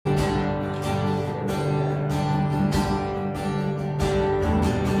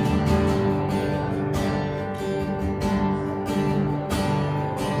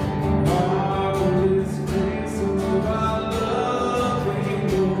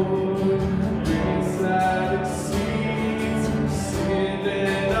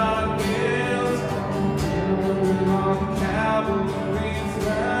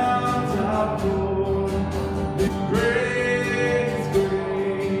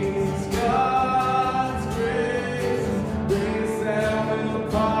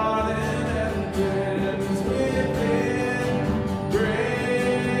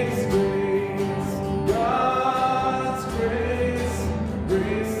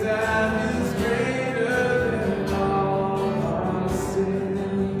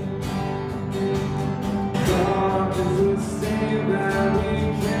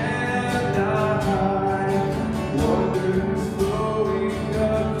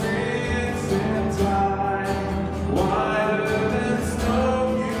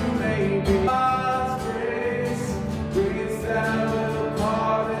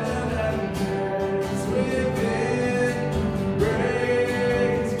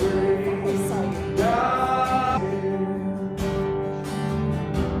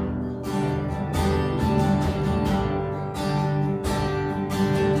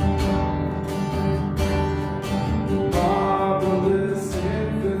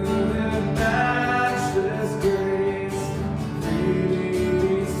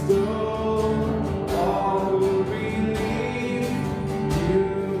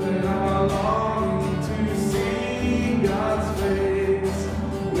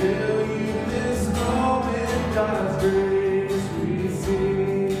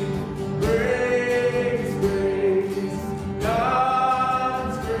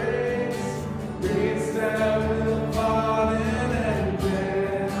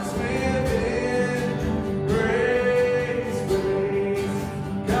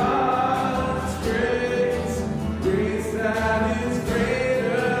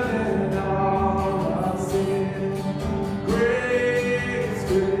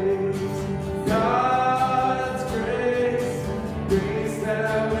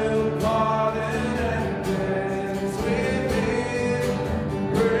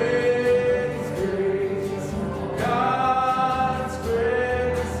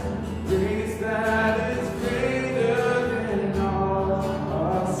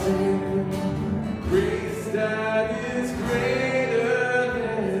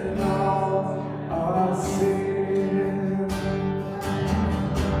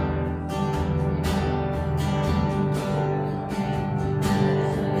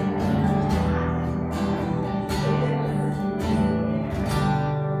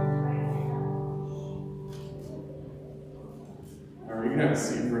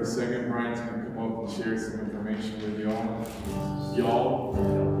for a second. Brian's going to come up and share some information with y'all. Y'all?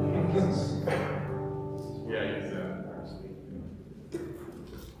 Yeah, use that.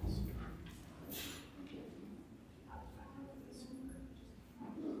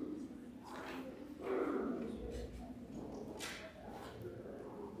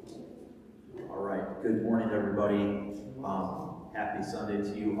 Good morning, everybody. Happy Sunday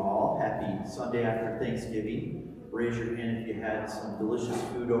to you all. Happy Sunday after Thanksgiving. Raise your hand if you had some delicious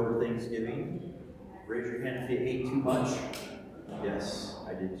food over Thanksgiving. Raise your hand if you ate too much. Yes,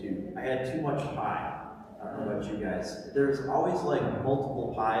 I did too. I had too much pie. I don't know about you guys. There's always like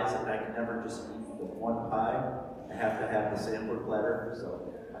multiple pies, and I can never just eat the one pie. I have to have the sampler platter,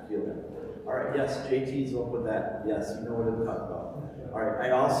 so I feel that. All right, yes, JT's up with that. Yes, you know what I'm talking about. All right,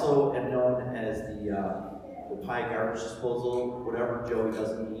 I also am known as the pie garbage disposal. Whatever Joey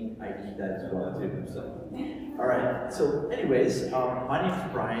doesn't eat, I eat that as well too. So, all right. So, anyways, my name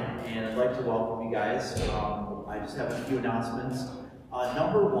is Brian, and I'd like to welcome you guys. I just have a few announcements.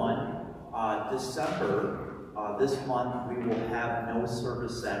 Number one, December. This month we will have no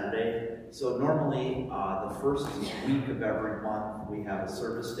service Saturday. So normally the first week of every month we have a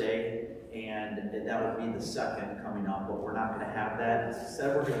service day. And that would be the second coming up, but we're not going to have that.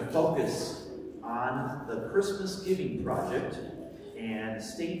 Instead, we're going to focus on the Christmas Giving Project, and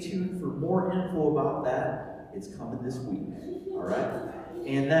stay tuned for more info about that. It's coming this week, all right?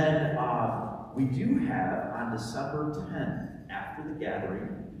 And then we do have on December 10th, after the gathering,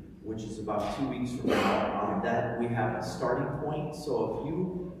 which is about 2 weeks from now, that we have a starting point. So if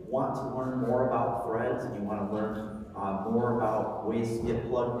you want to learn more about Threads and you want to learn more about ways to get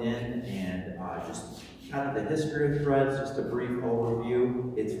plugged in and just kind of the history of Threads, just a brief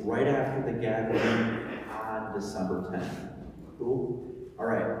overview. It's right after the gathering on December 10th. Cool? All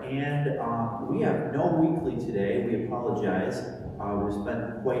right, and we have no weekly today. We apologize. It's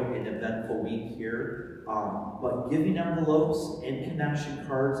been quite an eventful week here. But giving envelopes and connection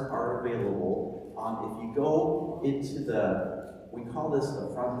cards are available. If you go into we call this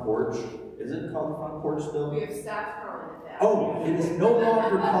the front porch. Is it called the front porch still? We have staff calling it that. Oh, it is no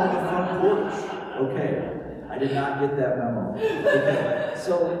longer called the front porch. Okay, I did not get that memo. Okay.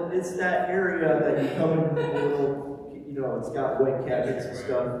 So it's that area that you come in the little, it's got white cabinets and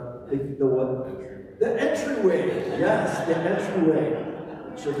stuff. The what? The entryway. Yes, the entryway.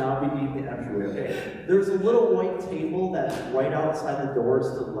 It should not be named the entryway. Okay. There's a little white table that's right outside the doors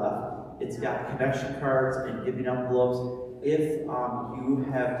to the left. It's got connection cards and giving envelopes. If you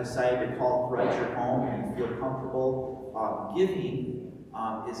have decided to call Threads your home and you feel comfortable, giving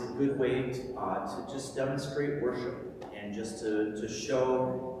is a good way to just demonstrate worship and just to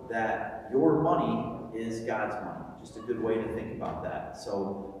show that your money is God's money. Just a good way to think about that.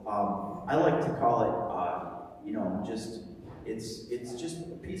 So I like to call it, it's just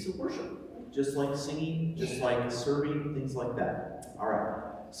a piece of worship, just like singing, just like serving, things like that. All right.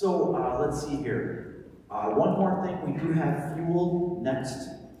 So let's see here. One more thing, we do have fuel next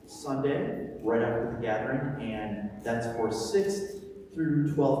Sunday, right after the gathering, and that's for 6th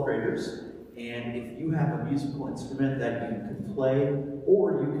through 12th graders. And if you have a musical instrument that you can play,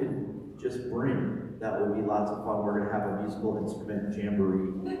 or you can just bring, that would be lots of fun. We're going to have a musical instrument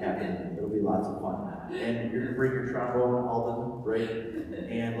jamboree happening. It'll be lots of fun. And you're going to bring your trombone, Alden, right?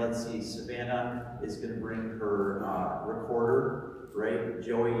 And let's see, Savannah is going to bring her recorder, right?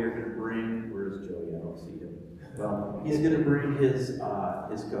 Joey, you're going to bring, where's Joey? I don't see him. Well, he's going to bring his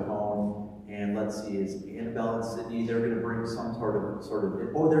cajon. And let's see, is Annabelle and Sydney, they're going to bring some sort of,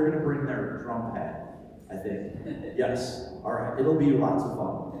 oh, they're going to bring their drum pad, I think. Yes. All right. It'll be lots of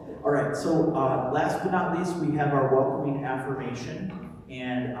fun. All right. So last but not least, we have our welcoming affirmation.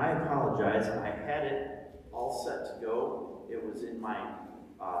 And I apologize. I had it all set to go. It was in my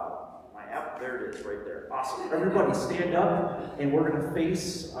app. There it is, right there. Awesome. Everybody stand up, and we're going to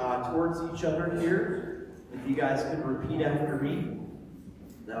face towards each other here. If you guys could repeat after me,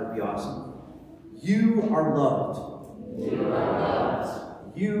 that would be awesome. You are loved. You are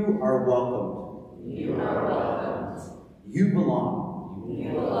loved. You are welcomed. You are welcomed. You belong.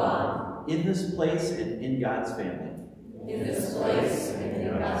 You belong. In this place and in God's family. In this place and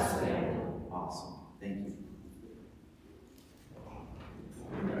in God's family. Awesome. Thank you.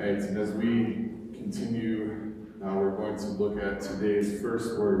 All right, and as we continue, now we're going to look at today's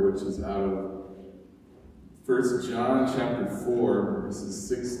first word, which is out of 1 John chapter 4, verses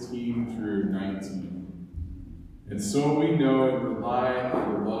 16 through 19. And so we know and rely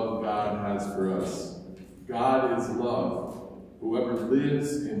on the love God has for us. God is love. Whoever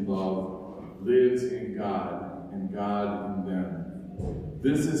lives in love lives in God, and God in them.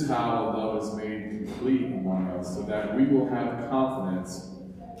 This is how love is made complete among us, so that we will have confidence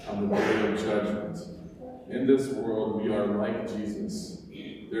on the day of judgment. In this world, we are like Jesus.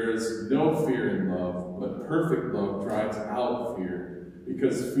 There is no fear in love, but perfect love drives out fear,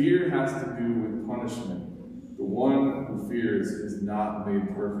 because fear has to do with punishment. The one who fears is not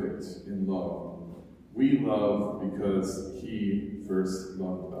made perfect in love. We love because he first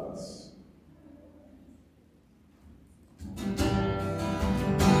loved us.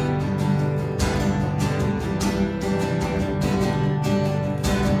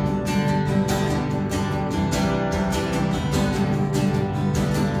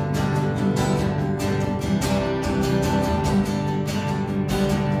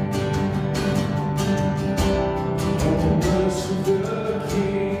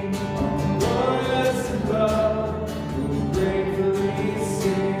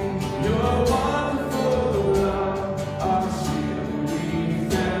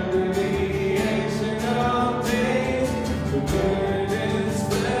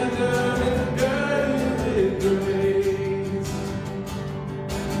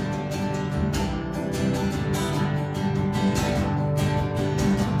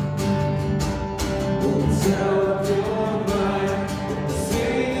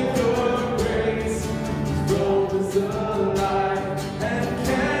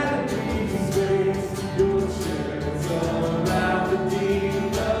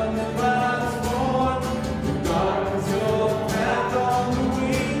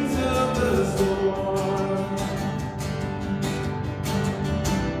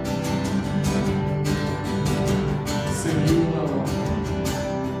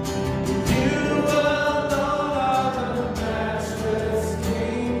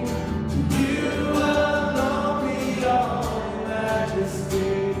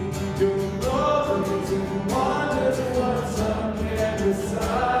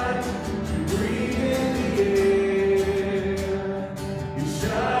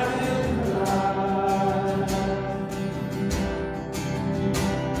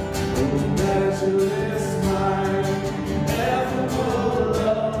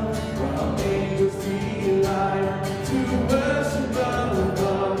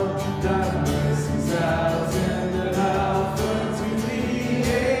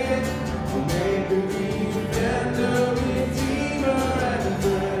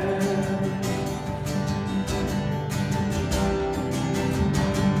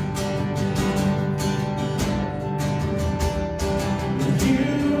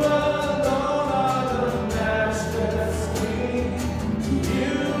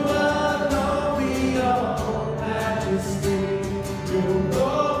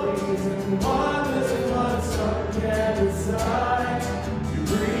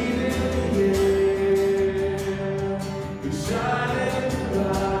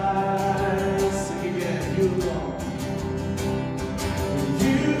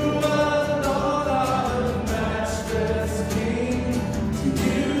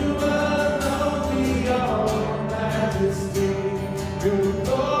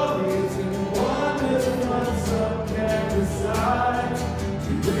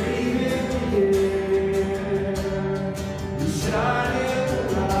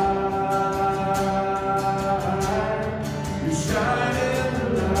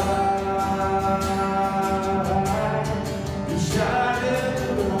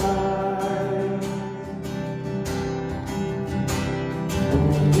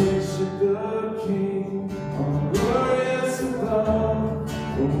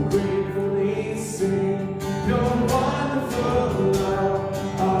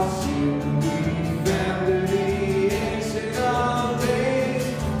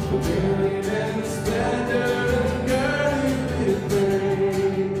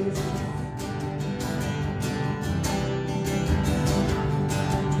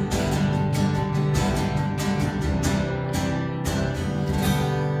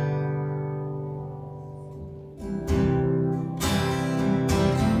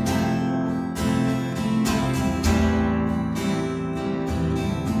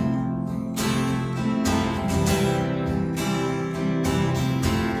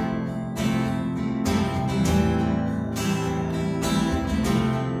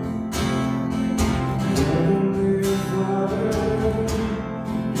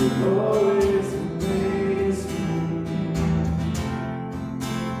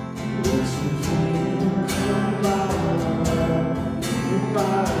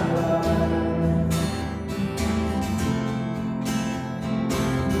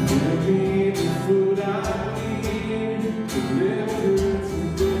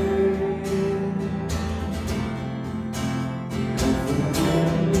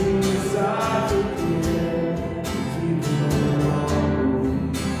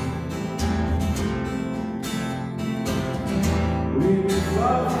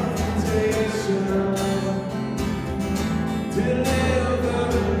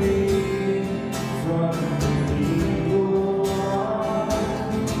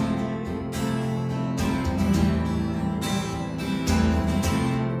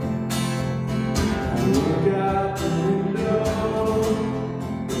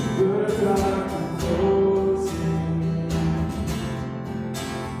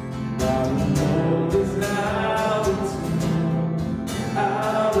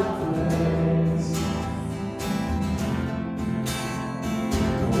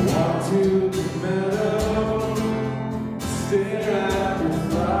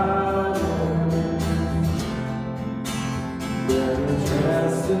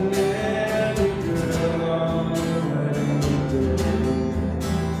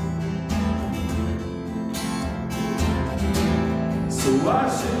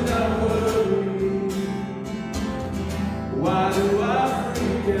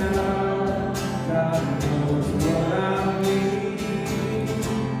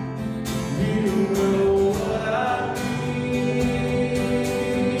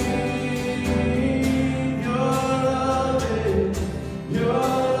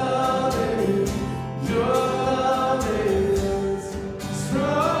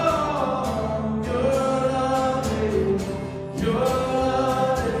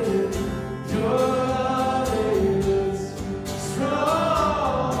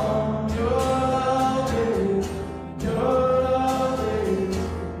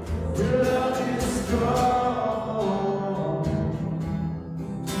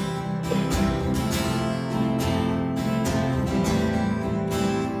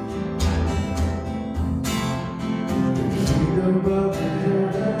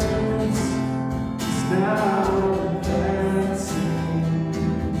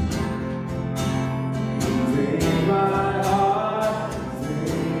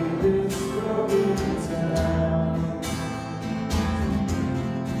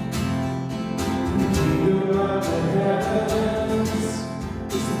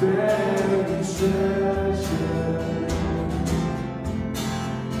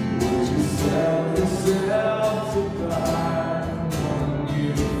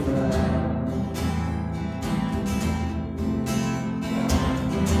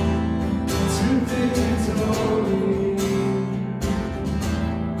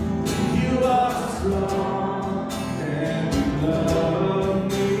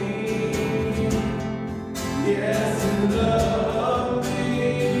 Yes, you love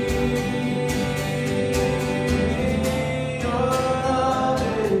me.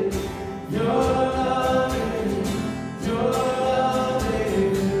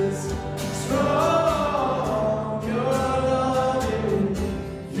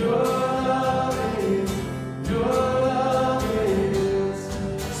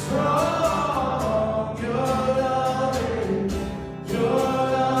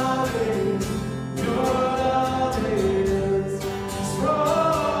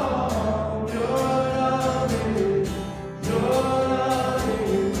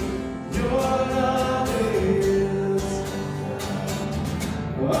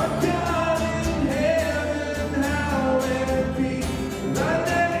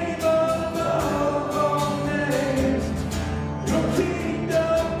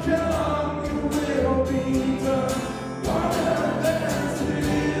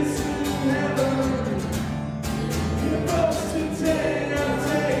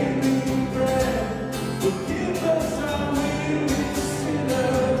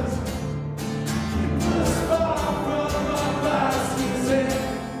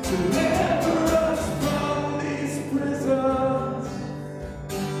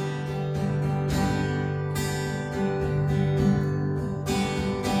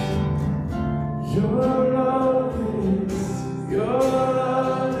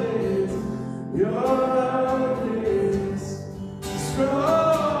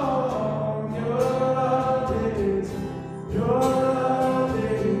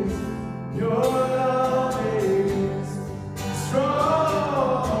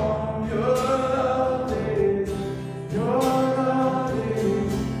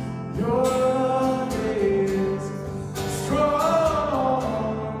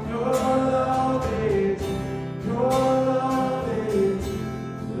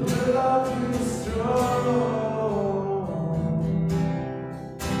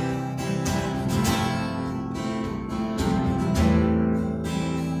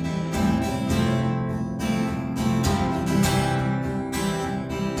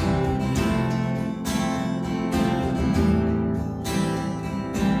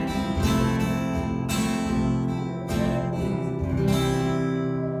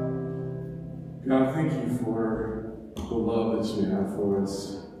 thank you for the love that you have for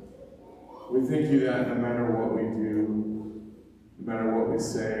us. We thank you that no matter what we do, no matter what we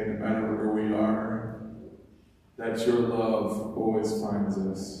say, no matter where we are, that your love always finds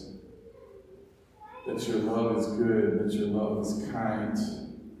us. That your love is good, that your love is kind,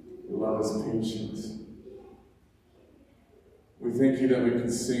 your love is patient. We thank you that we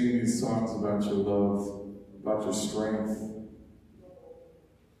can sing these songs about your love, about your strength,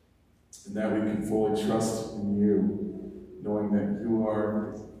 and that we can fully trust in you, knowing that you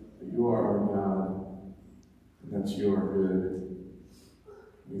are our God, and that you are good.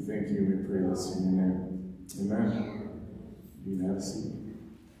 We thank you and we pray this in your name. Amen. You can have a seat.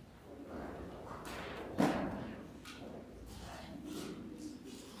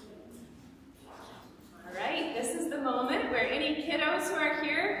 All right, this is the moment where any kiddos who are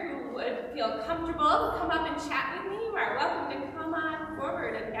here who would feel comfortable to come up and chat with me, you are welcome to come on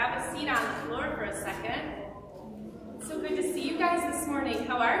forward and have a seat on the floor for a second. It's so good to see you guys this morning.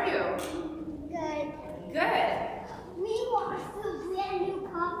 How are you? Good. Good. We watched the brand new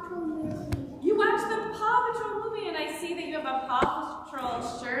Paw Patrol movie. You watched the Paw Patrol movie, and I see that you have a Paw Patrol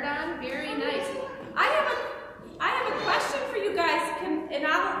shirt on. Very nice. I have a question for you guys, and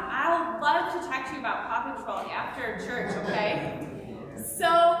I'll love to talk to you about Paw Patrol after church, okay? So,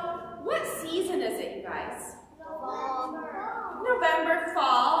 what season is it, you guys? November,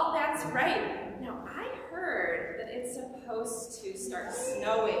 fall, that's right. Now, I heard that it's supposed to start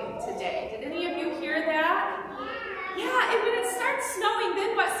snowing today. Did any of you hear that? Yeah, and when it starts snowing,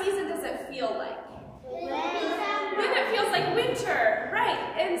 then what season does it feel like? Then it feels like winter,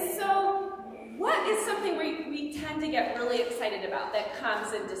 right? And so, what is something we tend to get really excited about that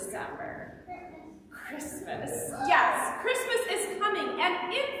comes in December? Christmas. Yes, Christmas is coming.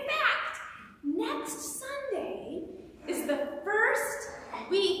 And in fact, next Sunday is the first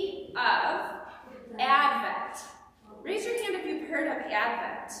week of Advent. Raise your hand if you've heard of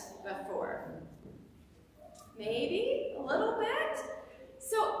Advent before. Maybe a little bit?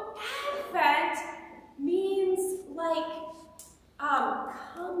 So Advent means like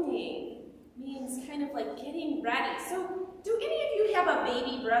coming, means kind of like getting ready. So do any of you have a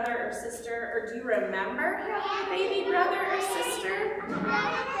baby brother or sister, or do you remember having a baby brother or sister?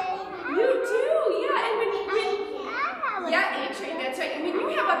 You do, yeah. And yeah, Adrian, that's right. And when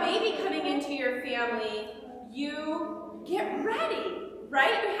you have a baby coming into your family, you get ready,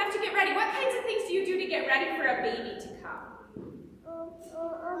 right? You have to get ready. What kinds of things do you do to get ready for a baby to come?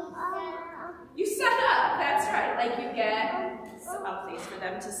 You set up, that's right. Like you get a place for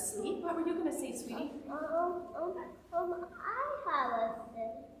them to sleep. What were you going to say, sweetie? I have a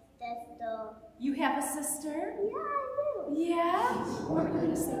sister. You have a sister? Yeah, I do. Yeah? What were you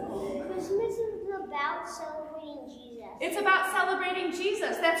going to say? Christmas is about celebrating Jesus. It's about celebrating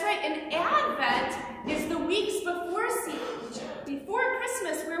Jesus, that's right. And Advent is the weeks before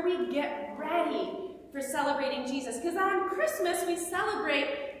Christmas where we get ready for celebrating Jesus. Because on Christmas we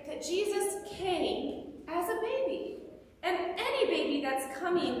celebrate that Jesus came as a baby. And any baby that's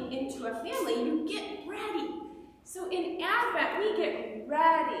coming into a family, you get ready. So in Advent, we get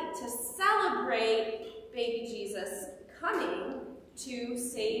ready to celebrate baby Jesus coming to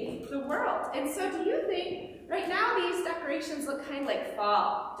save the world. And so do you think, right now these decorations look kind of like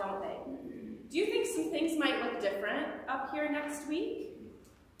fall, don't they? Do you think some things might look different up here next week?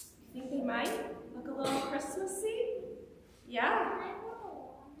 You think they might look a little Christmassy? Yeah?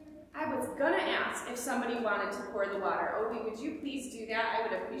 I was gonna ask if somebody wanted to pour the water. Obi, would you please do that? I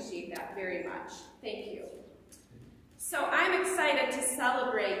would appreciate that very much. Thank you. So I'm excited to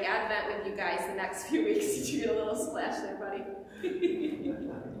celebrate Advent with you guys the next few weeks. Did you get a little splash there, buddy?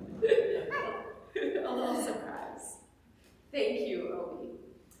 A little surprise. Thank you, Obi.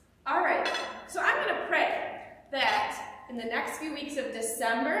 All right, so I'm gonna pray that in the next few weeks of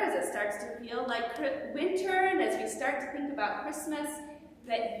December, as it starts to feel like winter and as we start to think about Christmas,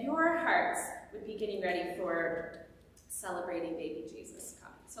 that your hearts would be getting ready for celebrating baby Jesus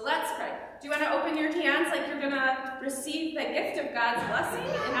coming. So let's pray. Do you want to open your hands like you're going to receive the gift of God's blessing?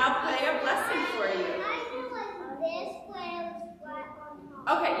 And I'll pray a blessing for you. I do like this way on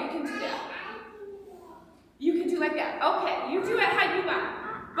top. Okay, you can do that. You can do like that. Okay, you do it how you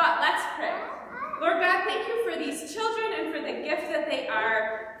want. But let's pray. Lord God, thank you for these children and for the gift that they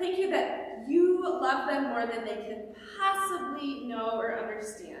are. Thank you that you love them more than they can possibly know or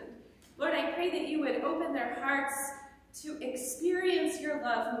understand. Lord, I pray that you would open their hearts to experience your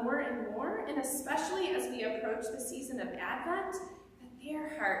love more and more, and especially as we approach the season of Advent, that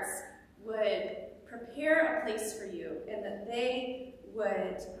their hearts would prepare a place for you, and that they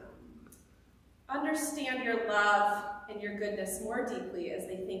would understand your love and your goodness more deeply as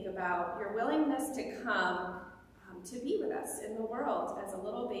they think about your willingness to come to be with us in the world as a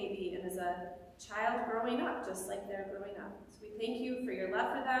little baby and as a child growing up, just like they're growing up. So we thank you for your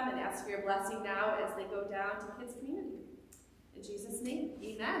love for them and ask for your blessing now as they go down to Kids Community. In Jesus' name,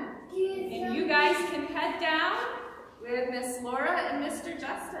 amen. And you guys can head down with Miss Laura and Mr.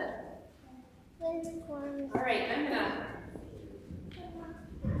 Justin. All right, I'm gonna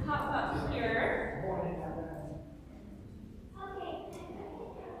hop up here.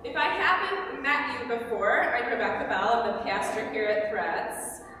 If I haven't met you before, I'm Rebecca Bell. I'm the pastor here at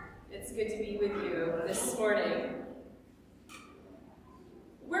Threads. It's good to be with you this morning.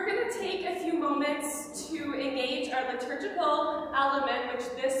 We're going to take a few moments to engage our liturgical element, which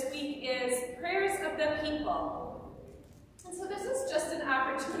this week is Prayers of the People. And so this is just an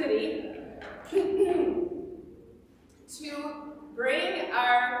opportunity to bring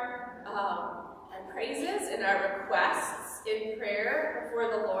our praises and our requests in prayer before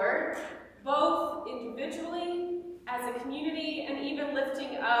the Lord, both individually, as a community, and even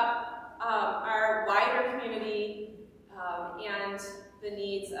lifting up our wider community and the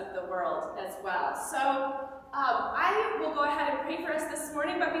needs of the world as well. So I will go ahead and pray for us this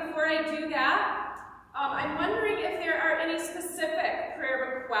morning, but before I do that, I'm wondering if there are any specific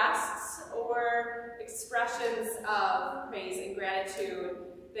prayer requests or expressions of praise and gratitude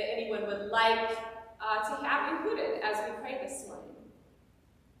that anyone would like to have included as we pray this morning.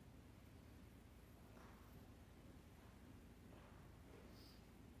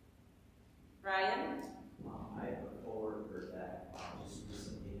 Ryan? I look forward for that. Just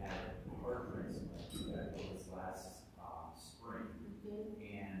recently had a heart transplant this last spring,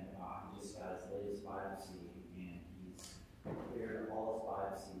 and he just got his latest biopsy, and he's cleared all his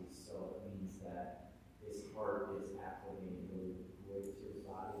biopsies, so it means that his heart is acclimating really great to his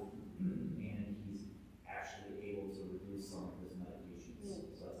body, and he's actually able to reduce some of his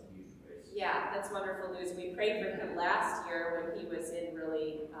medications. So that's a huge praise. Yeah, that's wonderful news. We prayed for him last year when he was in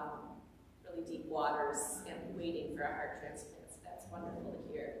really deep waters and waiting for a heart transplant. So that's wonderful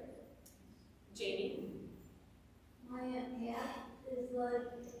to hear. Jamie? My Aunt Pat is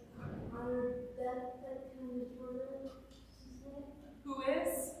like on her deathbed kind of order. Who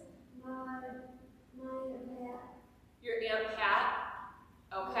is? My Aunt Pat. Your Aunt Pat?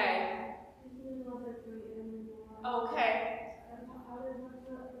 Okay. She's doing other great anymore. Okay. I was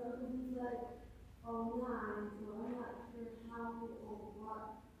looking up for who's like 09, so I'm not sure how or what.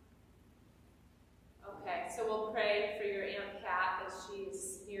 Okay, so we'll pray for your Aunt Pat as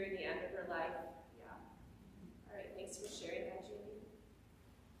she's nearing the end of her life. Yeah. All right, thanks for sharing that, Julie.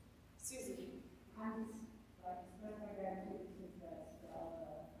 Susie. I'm just like express my gratitude to Threads for all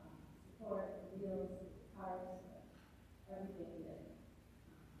the support, the meals, the cards, everything that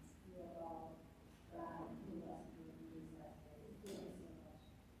you have all done in us these last days. Thank you so much.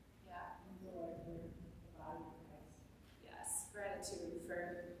 Yeah. And the Lord for the body of Christ. Yes, gratitude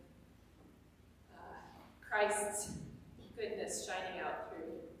for Christ's goodness shining out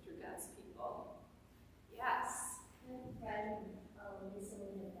through God's people. Yes. My friend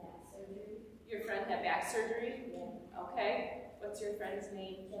recently had back surgery. Your friend had back surgery? Yeah. Okay. What's your friend's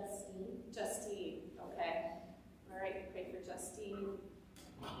name? Justine. Justine. Okay. All right, pray for Justine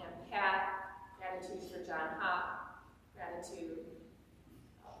and Pat. Gratitude for John Hop. Gratitude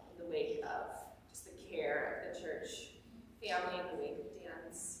in the wake of just the care of the church family in the wake of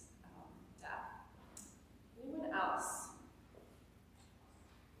Dan's death. Anyone else?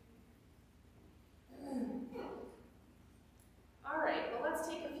 All right, well, let's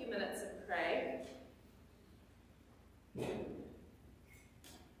take a few minutes and pray.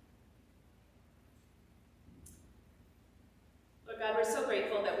 Lord God, we're so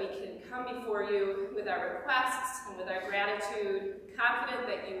grateful that we can come before you with our requests and with our gratitude, confident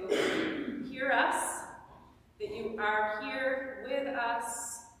that you hear us, that you are here with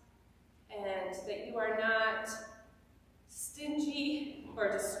us, and that you are not stingy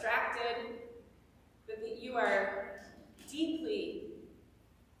or distracted, but that you are deeply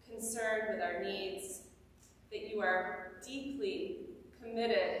concerned with our needs, that you are deeply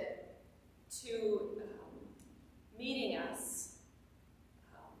committed to meeting us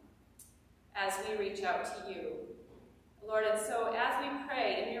as we reach out to you. Lord, and so as we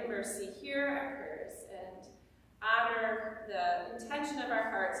pray in your mercy, hear our prayers and honor the intention of our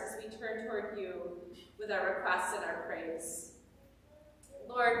hearts as we turn toward you with our requests and our praise.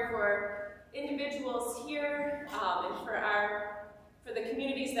 Lord, for individuals here and for the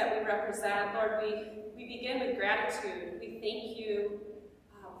communities that we represent, Lord, we begin with gratitude. We thank you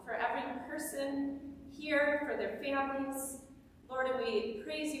for every person here, for their families. Lord, and we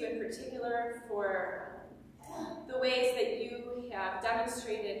praise you in particular for the ways that you have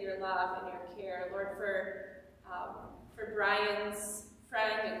demonstrated your love and your care. Lord, for Brian's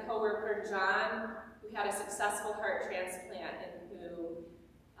friend and co-worker, John, who had a successful heart transplant and who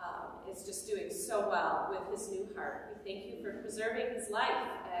is just doing so well with his new heart. We thank you for preserving his life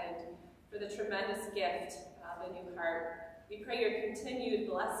and for the tremendous gift of a new heart. We pray your continued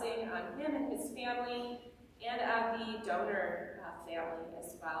blessing on him and his family and on the donor family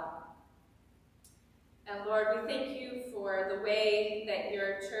as well. And Lord, we thank you for the way that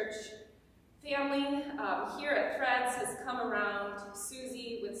your church family here at Threads has come around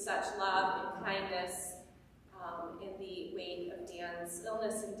Susie with such love and kindness in the wake of Dan's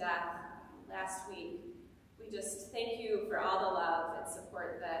illness and death last week. We just thank you for all the love and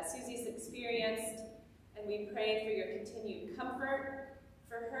support that Susie's experienced, and we pray for your continued comfort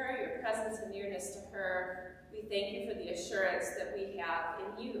for her, your presence and nearness to her. We thank you for the assurance that we have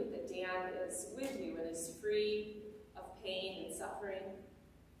in you, that Dan is with you and is free of pain and suffering.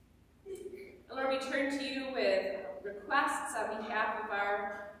 And Lord, we turn to you with requests on behalf of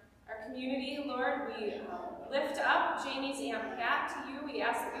our community. Lord, we lift up Jamie's Aunt Pat to you. We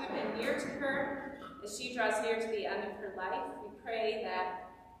ask that you would be near to her as she draws near to the end of her life. We pray that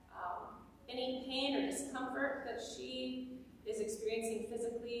any pain or discomfort that she is experiencing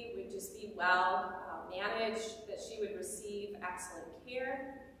physically would just be well managed, that she would receive excellent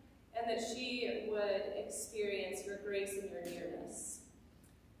care, and that she would experience your grace and your nearness.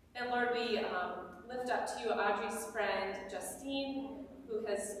 And Lord, we lift up to you Audrey's friend, Justine, who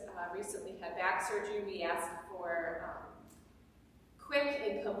has recently had back surgery. We ask for quick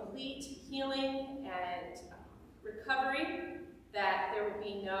and complete healing and recovery, that there would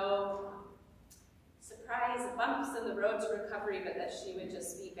be no surprise bumps in the road to recovery, but that she would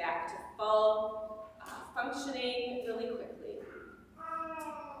just be back to full functioning really quickly.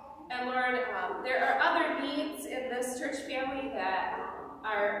 And Lord, there are other needs in this church family that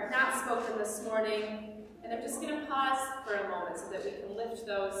are not spoken this morning, and I'm just going to pause for a moment so that we can lift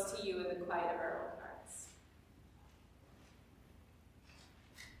those to you in the quiet of our own hearts.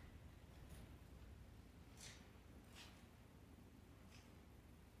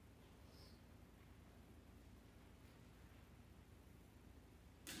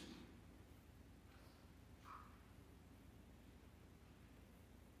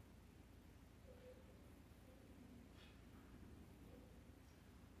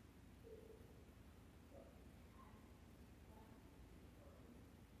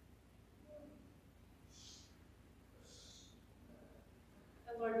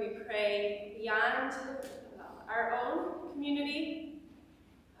 Lord, we pray beyond our own community.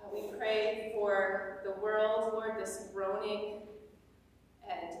 We pray for the world, Lord, this groaning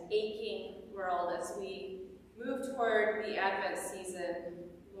and aching world as we move toward the Advent season,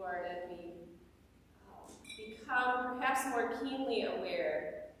 Lord, and we become perhaps more keenly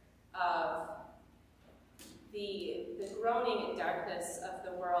aware of the groaning and darkness of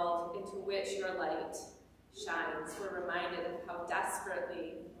the world into which your light shines. We're reminded of how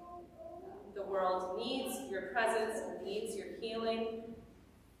desperately the world needs your presence and needs your healing.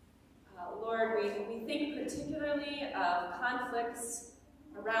 Lord, we think particularly of conflicts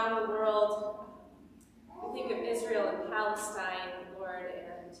around the world. We think of Israel and Palestine, Lord,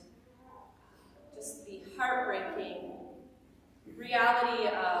 and just the heartbreaking reality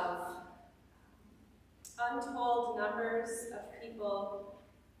of untold numbers of people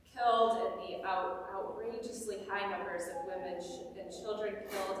killed and the outrageously high numbers of women and children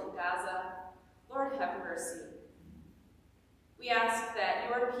killed in Gaza. Lord, have mercy. We ask that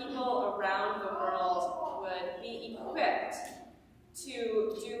your people around the world would be equipped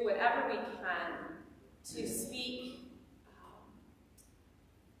to do whatever we can to speak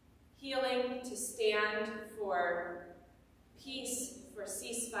healing, to stand for peace, for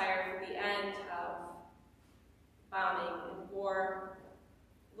ceasefire, for the end of bombing and war.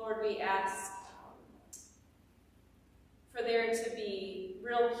 Lord, we ask for there to be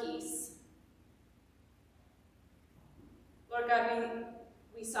real peace. Lord God,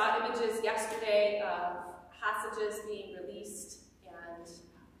 we saw images yesterday of hostages being released, and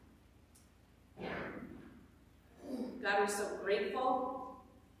God, we're so grateful.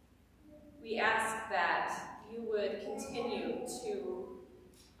 We ask that you would continue to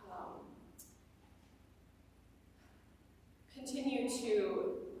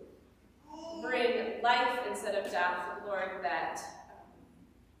bring life instead of death, Lord, that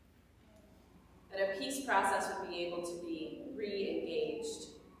a peace process would be able to be re-engaged.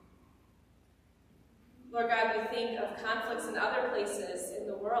 Lord God, we think of conflicts in other places in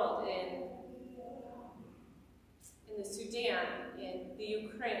the world, in the Sudan, in the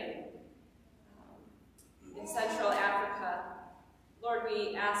Ukraine, in Central Africa. Lord,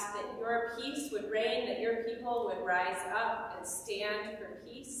 we ask that your peace would reign, that your people would rise up and stand for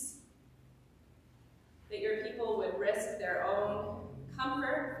peace, that your people would risk their own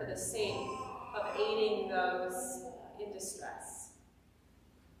comfort for the sake of aiding those in distress.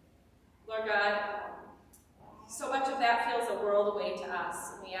 Lord God, so much of that feels a world away to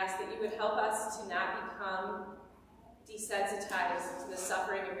us, and we ask that you would help us to not become desensitized to the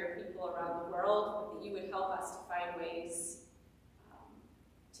suffering of your people around the world, that you would help us to find ways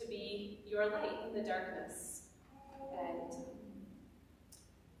to be your light in the darkness. And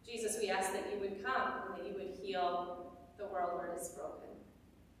Jesus, we ask that you would come and that you would heal the world where it is broken.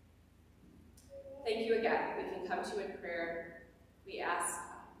 Thank you again. We can come to you in prayer. We ask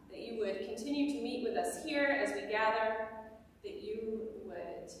that you would continue to meet with us here as we gather, that you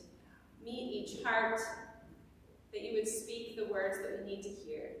would meet each heart, that you would speak the words that we need to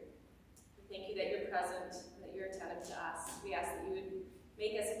hear. We thank you that you're present and that you're attentive to us. We ask that you would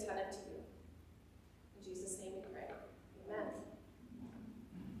make us attentive to you. In Jesus' name we pray. Amen.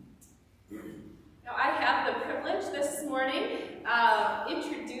 Now, I have the privilege this morning of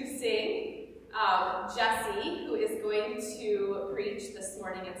introducing Jesse, who is going to preach this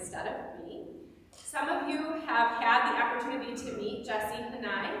morning instead of me. Some of you have had the opportunity to meet Jessie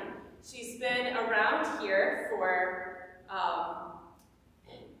Hanai. She's been around here for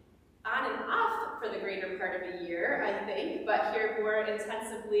on and off for the greater part of a year, I think, but here more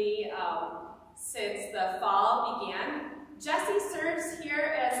intensively since the fall began. Jessie serves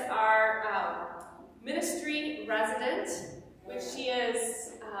here as our ministry resident, which she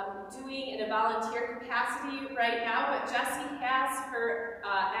is doing in a volunteer capacity right now, but Jessie has her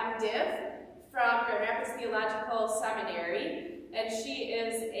MDiv from Grand Rapids Theological Seminary, and she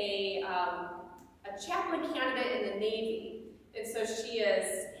is a chaplain candidate in the Navy. And so she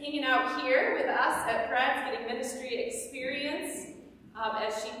is hanging out here with us at Fred's, getting ministry experience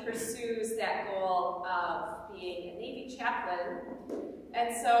as she pursues that goal of being a Navy chaplain.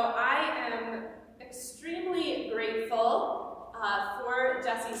 And so I am extremely grateful for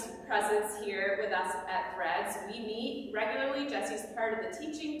Jessie's presence here with us at Fred's. We meet regularly. Jessie's part of the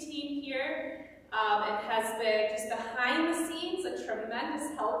teaching team here and has been just behind the scenes a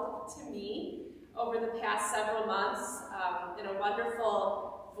tremendous help to me over the past several months, and a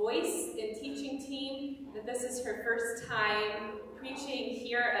wonderful voice in teaching team. That this is her first time preaching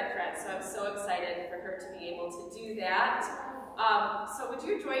here at Fred's, so I'm so excited for her to be able to do that. So would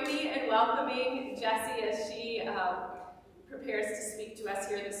you join me in welcoming Jessie as she prepares to speak to us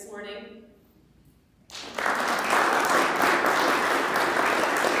here this morning?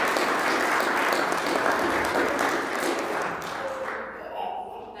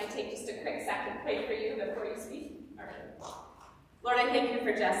 Pray for you before you speak. All right. Lord, I thank you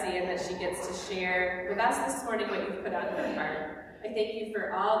for Jessie and that she gets to share with us this morning what you've put on her heart. I thank you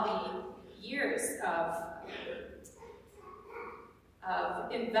for all the years of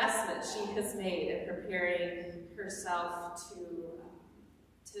investment she has made in preparing herself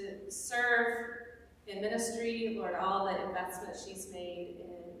to serve in ministry. Lord, all the investment she's made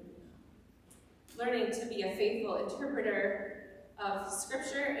in learning to be a faithful interpreter of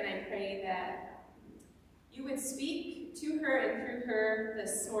Scripture, and I pray that you would speak to her and through her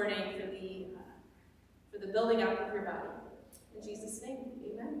this morning for the building up of your body. In Jesus' name,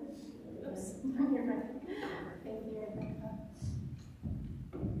 amen. Oops, you're right. Thank you, Rebecca.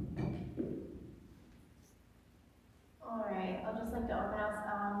 All right, I'll just like to open us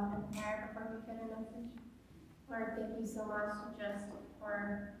in prayer before we begin our message. Lord, thank you so much just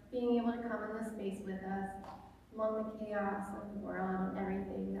for being able to come in this space with us among the chaos of the world and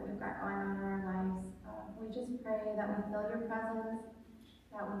everything that we've got going on in our lives. We just pray that we feel your presence,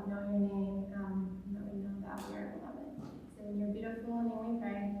 that we know your name, and that we know that we are beloved. So in your beautiful name we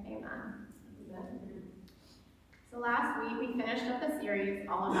pray, amen. So last week we finished up a series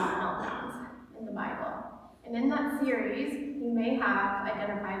all about meltdowns in the Bible. And in that series, you may have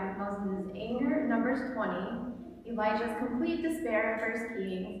identified with Moses' anger in Numbers 20, Elijah's complete despair in 1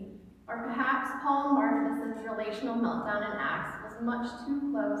 Kings, or perhaps Paul and Barnabas' relational meltdown in Acts was much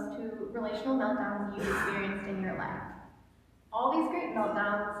too close to relational meltdowns you've experienced in your life. All these great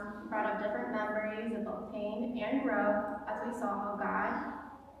meltdowns brought up different memories of both pain and growth as we saw how God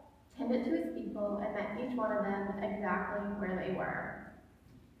tended to his people and met each one of them exactly where they were.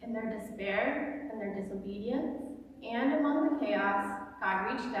 In their despair and their disobedience, and among the chaos,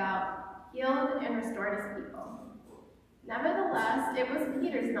 God reached out, healed, and restored his people. Nevertheless, it was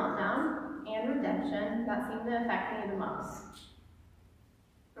Peter's meltdown and redemption that seemed to affect me the most.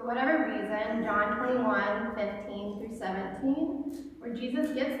 For whatever reason, John 21:15-17, where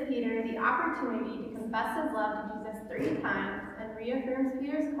Jesus gives Peter the opportunity to confess his love to Jesus 3 times and reaffirms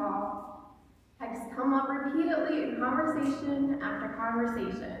Peter's call, has come up repeatedly in conversation after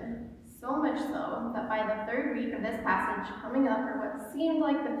conversation. So much so that by the 3rd week of this passage coming up for what seemed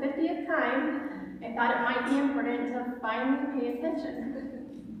like the 50th time, I thought it might be important to finally pay attention.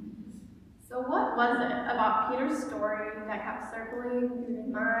 So what was it about Peter's story that kept circling through the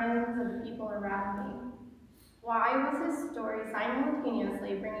minds of the people around me? Why was his story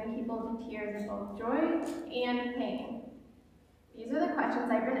simultaneously bringing people to tears of both joy and pain? These are the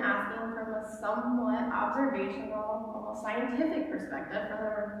questions I've been asking from a somewhat observational, almost scientific perspective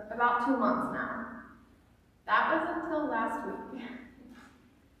for about 2 months now. That was until last week.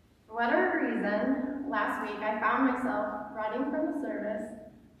 For whatever reason, last week I found myself running from the service,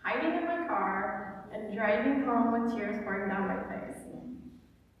 hiding in my car, and driving home with tears pouring down my face.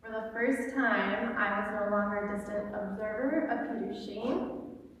 For the first time, I was no longer a distant observer of Peter's shame.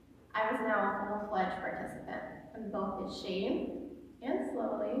 I was now a full-fledged participant in both his shame and,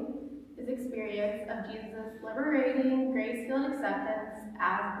 slowly, his experience of Jesus' liberating, grace-filled acceptance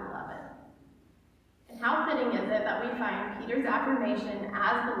as beloved. And how fitting is it that we find Peter's affirmation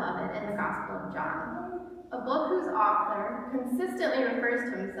as beloved in the Gospel of John, a book whose author consistently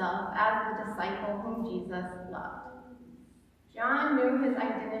refers to himself as the disciple whom Jesus loved. John knew his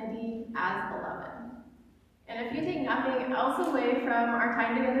identity as beloved. And if you take nothing else away from our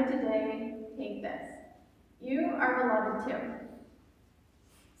time together today, take this. You are beloved too.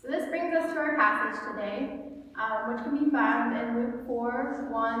 So this brings us to our passage today, which can be found in Luke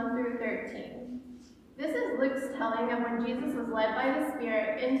 4:1-13. This is Luke's telling of when Jesus was led by the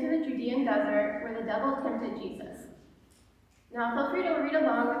Spirit into the Judean desert where the devil tempted Jesus. Now feel free to read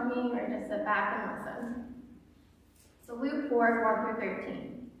along with me or just sit back and listen. So Luke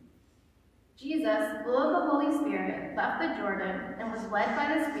 4:1-13. Jesus, full of the Holy Spirit, left the Jordan and was led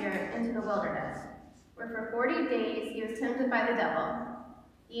by the Spirit into the wilderness, where for 40 days he was tempted by the devil.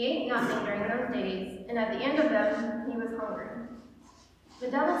 He ate nothing during those days, and at the end of them he was hungry.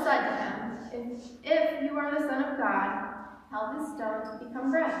 The devil said to him, If you are the Son of God, tell this stone to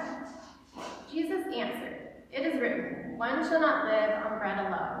become bread. Jesus answered, It is written, one shall not live on bread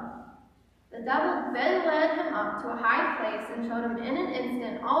alone. The devil then led him up to a high place and showed him in an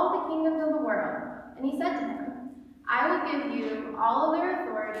instant all the kingdoms of the world. And he said to him, I will give you all of their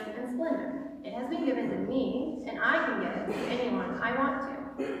authority and splendor. It has been given to me, and I can give it to anyone I want to.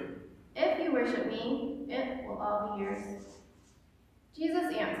 If you worship me, it will all be yours.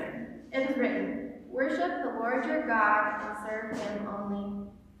 Jesus answered, It is written, worship the Lord your God and serve him only.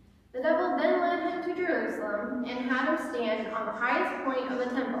 The devil then led him to Jerusalem and had him stand on the highest point of the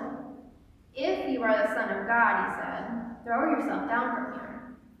temple. If you are the Son of God, he said, throw yourself down from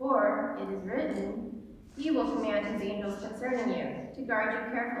here, for it is written, he will command his angels concerning you to guard you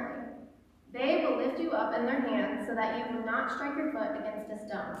carefully. They will lift you up in their hands so that you will not strike your foot against a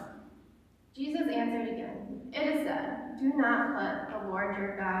stone. Jesus answered again, It is said, do not put the Lord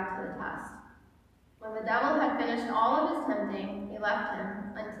your God to the test. When the devil had finished all of his tempting, he left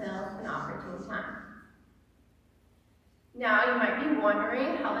him until an opportune time. Now you might be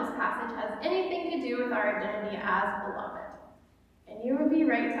wondering how this passage has anything to do with our identity as beloved. And you would be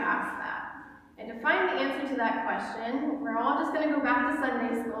right to ask that. And to find the answer to that question, we're all just going to go back to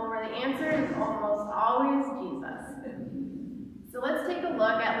Sunday school where the answer is almost always Jesus. So let's take a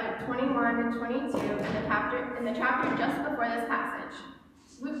look at Luke 21-22 in the chapter just before this passage.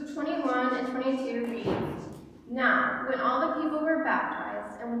 Luke 21-22 reads, Now, when all the people were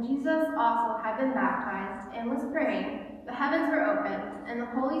baptized, and when Jesus also had been baptized and was praying, the heavens were opened, and the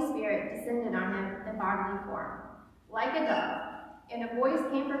Holy Spirit descended on him in bodily form, like a dove, and a voice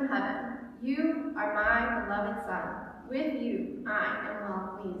came from heaven, You are my beloved Son. With you I am well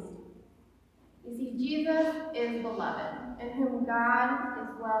pleased. You see, Jesus is beloved, in whom God is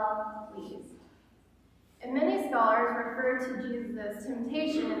well pleased. And many scholars refer to Jesus'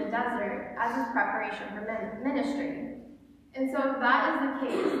 temptation in the desert as his preparation for ministry. And so if that is the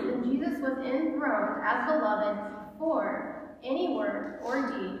case, then Jesus was enthroned as beloved before any word or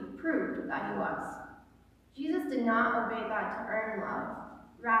deed proved that he was. Jesus did not obey God to earn love.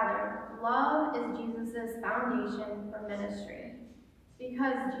 Rather, love is Jesus' foundation for ministry,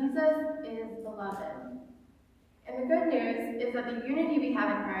 because Jesus is beloved. And the good news is that the unity we have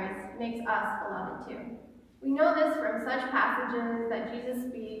in Christ makes us beloved too. We know this from such passages that Jesus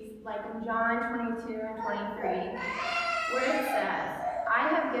speaks, like in John 22-23, where it says, I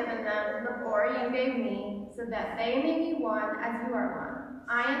have given them the glory you gave me, so that they may be one as you are one.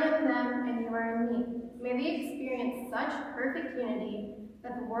 I am in them and you are in me. May they experience such perfect unity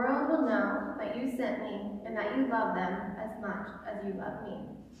that the world will know that you sent me and that you love them as much as you love me.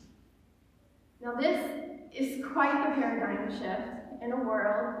 Now this is quite the paradigm shift in a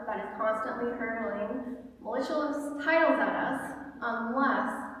world that is constantly hurling malicious titles at us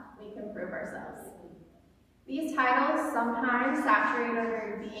unless we can prove ourselves. These titles sometimes saturate our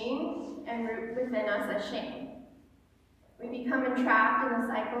very being and root within us as shame. We become entrapped in a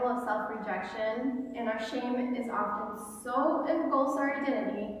cycle of self-rejection, and our shame is often so engulfs our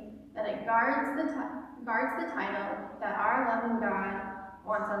identity that it guards the title that our loving God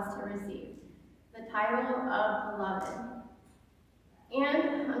wants us to receive, the title of beloved.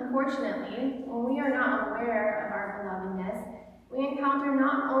 And unfortunately, when we are not aware of our belovedness, we encounter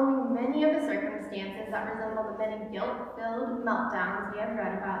not only many of the circumstances that resemble the many guilt-filled meltdowns we have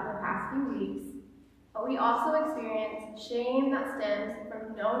read about in the past few weeks, but we also experience shame that stems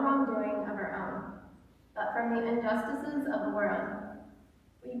from no wrongdoing of our own, but from the injustices of the world.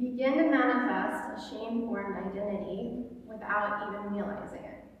 We begin to manifest a shame-formed identity without even realizing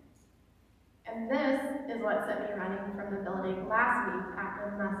it. And this is what sent me running from the building last week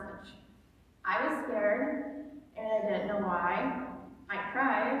after the message. I was scared, and I didn't know why. I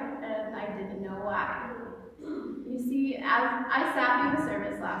cried, and I didn't know why. You see, as I sat through the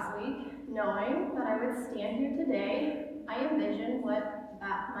service last week, knowing that I would stand here today, I envisioned what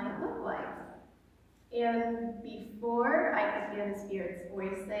that might look like. And before I could hear the Spirit's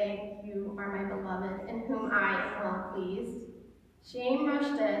voice say, "You are my beloved, in whom I am well pleased," shame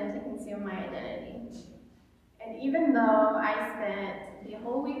rushed in to consume my identity. And even though I spent the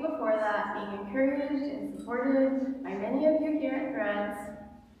whole week before that being encouraged and supported by many of you here at Threads,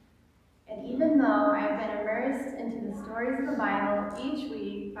 and even though I have been immersed into the stories of the Bible each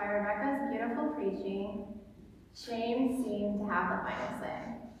week by Rebecca's beautiful preaching, shame seemed to have the final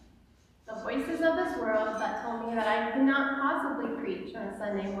say. The voices of this world that told me that I could not possibly preach on a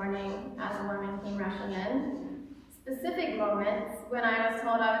Sunday morning as a woman came rushing in, specific moments when I was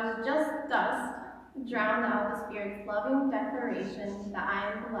told I was just dust, drowned out the Spirit's loving declaration that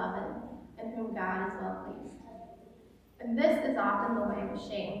I am beloved and whom God is well pleased. And this is often the way with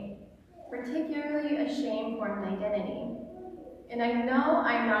shame, particularly a shame-formed identity. And I know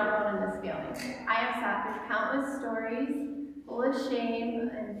I'm not alone in this feeling. I have sat through countless stories full of shame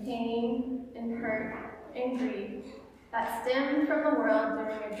and pain and hurt and grief that stemmed from the world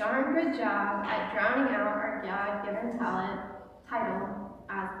doing a darn good job at drowning out our God-given title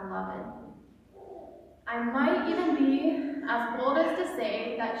as beloved. I might even be as bold as to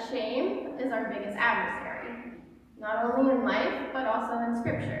say that shame is our biggest adversary, not only in life, but also in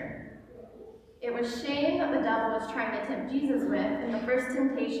Scripture. It was shame that the devil was trying to tempt Jesus with in the first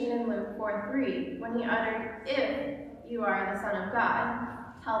temptation in Luke 4:3, when he uttered, "If you are the Son of God,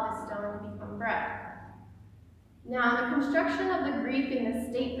 tell this stone to become bread." Now, the construction of the Greek in this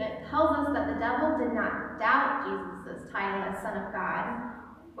statement tells us that the devil did not doubt Jesus' title as Son of God,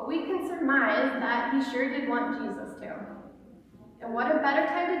 but we can surmise that he sure did want Jesus to. And what a better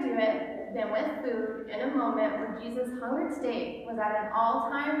time to do it than with food in a moment where Jesus' hungered state was at an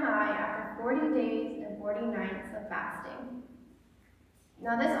all-time high after 40 days and 40 nights of fasting.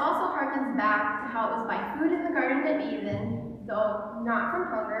 Now this also harkens back to how it was by food in the Garden of Eden, though not from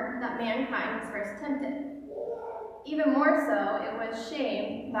hunger, that mankind was first tempted. Even more so, it was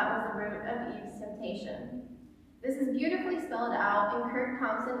shame that was the root of Eve's temptation. This is beautifully spelled out in Kurt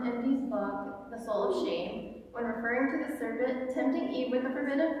Thompson MD's book, The Soul of Shame, when referring to the serpent tempting Eve with the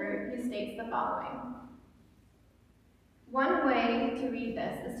forbidden fruit. He states the following: "One way to read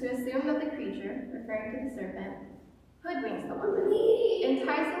this is to assume that the creature, referring to the serpent, hoodwinks the woman,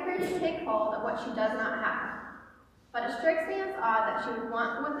 enticing her to take hold of what she does not have. But it strikes me as odd that she would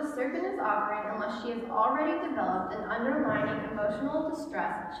want what the serpent is offering unless she has already developed an underlying emotional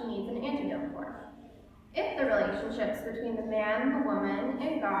distress she needs an antidote for. If the relationships between the man, the woman,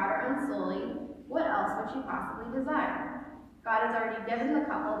 and God are unsullied, what else would she possibly desire? God has already given the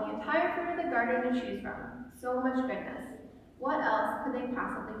couple the entire fruit of the garden to choose from. So much goodness. What else could they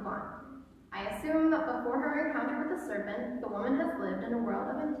possibly want? I assume that before her encounter with the serpent, the woman has lived in a world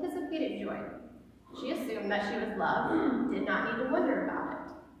of anticipated joy. She assumed that she was loved, did not need to wonder about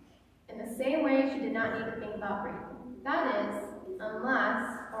it. In the same way, she did not need to think about breathing. That is,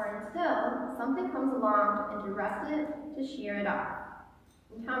 unless or until something comes along to interrupt it, to shear it off."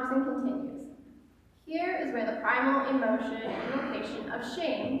 And Thompson continues, "Here is where the primal emotion and location of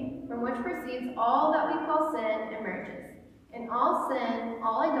shame, from which proceeds all that we call sin, emerges. And all sin,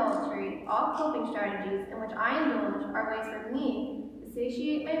 all idolatry, all coping strategies in which I indulge are ways for me to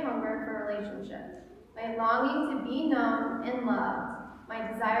satiate my hunger for relationship, my longing to be known and loved, my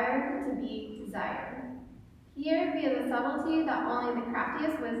desire to be desired. Here, via the subtlety that only the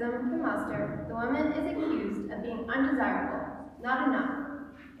craftiest wisdom can muster, the woman is accused of being undesirable, not enough.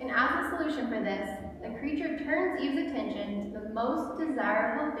 And as a solution for this, the creature turns Eve's attention to the most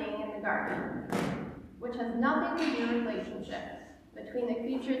desirable thing in the garden, which has nothing to do with relationship. Between the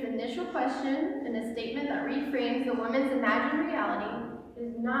creature's initial question and a statement that reframes the woman's imagined reality, it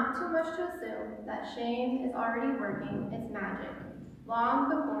is not too much to assume that shame is already working its magic, long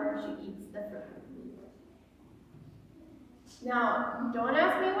before she eats the fruit. Now, don't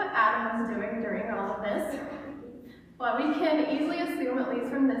ask me what Adam was doing during all of this, but we can easily assume, at least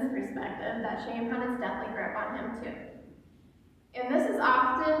from this perspective, that shame had its deathly grip on him too. And this is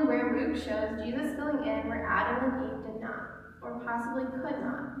often where Luke shows Jesus filling in where Adam and Eve did not, or possibly could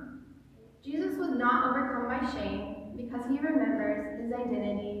not. Jesus was not overcome by shame because he remembers his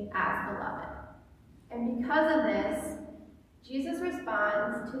identity as beloved. And because of this, Jesus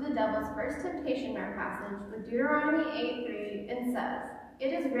responds to the devil's first temptation in our passage with Deuteronomy 8:3 and says, "It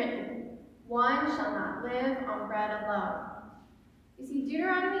is written, one shall not live on bread alone." You see,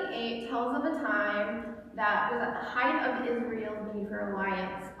 Deuteronomy 8 tells of a time that was at the height of Israel's need for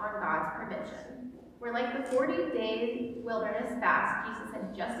reliance on God's provision, where like the 40-day wilderness fast Jesus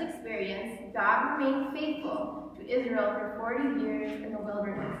had just experienced, God remained faithful to Israel for 40 years in the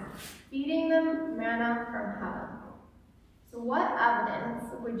wilderness, feeding them manna from heaven. So what evidence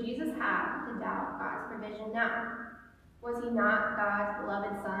would Jesus have to doubt God's provision now? Was he not God's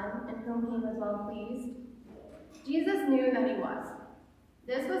beloved Son, in whom he was well pleased? Jesus knew that he was.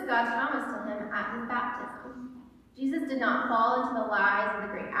 This was God's promise to him at his baptism. Jesus did not fall into the lies of the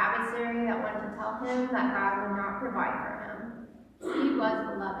great adversary that wanted to tell him that God would not provide for him. He was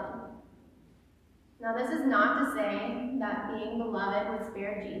beloved. Now, this is not to say that being beloved would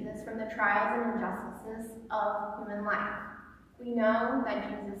spare Jesus from the trials and injustices of human life. We know that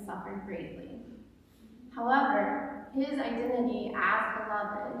Jesus suffered greatly. However, his identity as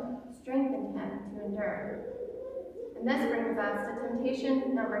beloved strengthened him to endure. And this brings us to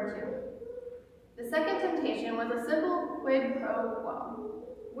temptation number 2. The second temptation was a simple quid pro quo.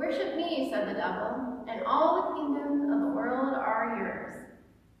 "Worship me," said the devil, "and all the kingdoms of the world are yours."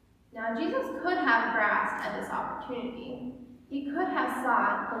 Now, Jesus could have grasped at this opportunity. He could have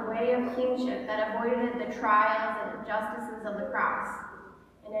sought the way of kingship that avoided the trials and injustices of the cross.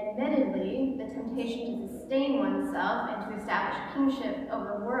 And admittedly, the temptation to sustain oneself and to establish kingship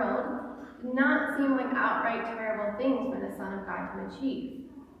over the world did not seem like outright terrible things for the Son of God to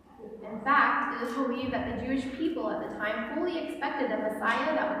achieve. In fact, it is believed that the Jewish people at the time fully expected a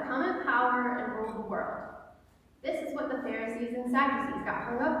Messiah that would come in power and rule the world. This is what the Pharisees and Sadducees got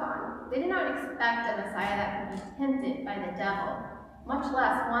hung up on. They did not expect a Messiah that could be tempted by the devil, much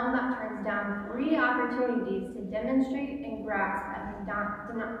less one that turns down 3 opportunities to demonstrate and grasp at his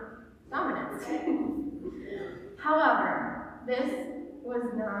dominance. However, this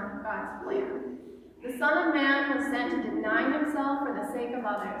was not God's plan. The Son of Man was sent to deny himself for the sake of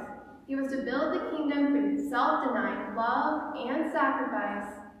others. He was to build the kingdom through self-denying love and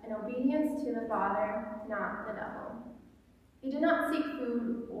sacrifice and obedience to the Father, not the devil. He did not seek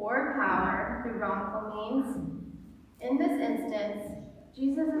food or power through wrongful means. In this instance,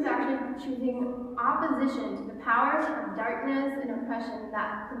 Jesus is actually choosing opposition to the powers of darkness and oppression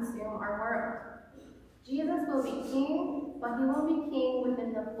that consume our world. Jesus will be king, but he will be king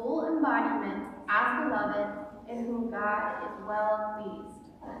within the full embodiment as beloved, in whom God is well pleased.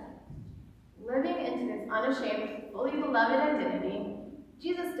 Living into his unashamed, fully beloved identity,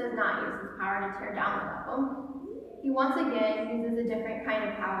 Jesus does not use his power to tear down the devil. He once again uses a different kind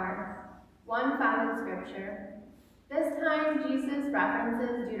of power, one found in Scripture. This time, Jesus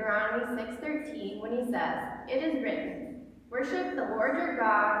references Deuteronomy 6:13 when he says, "It is written, worship the Lord your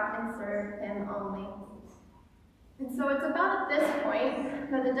God and serve him only." And so it's about at this point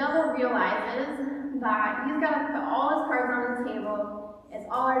that the devil realizes that he's got to put all his cards on the table. It's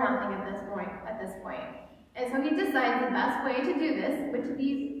all or nothing at this point. And so he decides the best way to do this would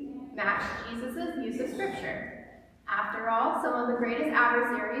be match Jesus' use of Scripture. After all, some of the greatest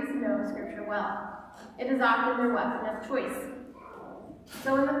adversaries know Scripture well. It is often their weapon of choice.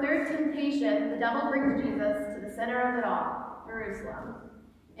 So in the third temptation, the devil brings Jesus to the center of it all, Jerusalem.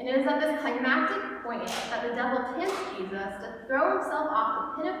 And it is at this climactic point that the devil tempts Jesus to throw himself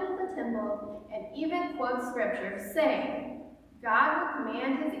off the pinnacle of the temple and even quote Scripture, saying, "God will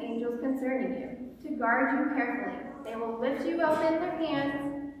command his angels concerning you, to guard you carefully. They will lift you up in their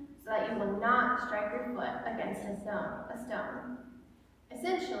hands, so that you will not strike your foot against a stone.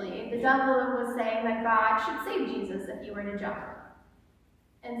 Essentially, the devil was saying that God should save Jesus if he were to jump.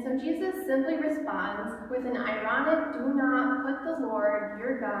 And so Jesus simply responds with an ironic, "Do not put the Lord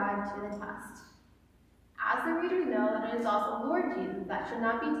your God to the test." As perhaps the readers know that it is also Lord Jesus that should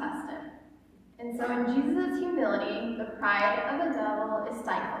not be tested. And so in Jesus' humility, the pride of the devil is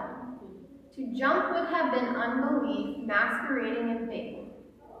stifled. To jump would have been unbelief masquerading in faith,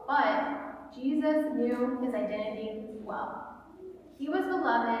 but Jesus knew his identity well. He was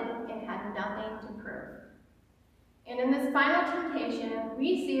beloved and had nothing to prove. And in this final temptation,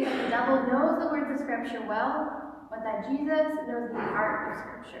 we see that the devil knows the words of Scripture well, but that Jesus knows the heart of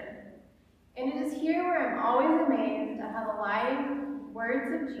Scripture. And it is here where I'm always amazed at how the live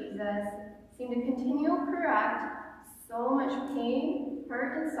words of Jesus seem to continue to correct so much pain,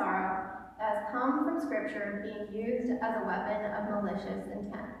 hurt, and sorrow that has come from Scripture being used as a weapon of malicious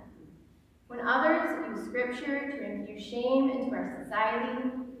intent. When others use Scripture to infuse shame into our society,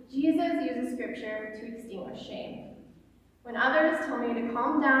 Jesus uses Scripture to extinguish shame. When others tell me to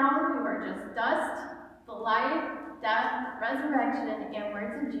calm down, you are just dust, the life, death, resurrection, and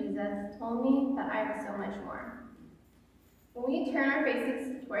words of Jesus told me that I was so much more. When we turn our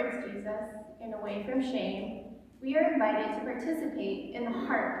faces towards Jesus and away from shame, we are invited to participate in the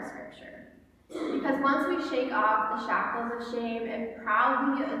heart of Scripture. Because once we shake off the shackles of shame and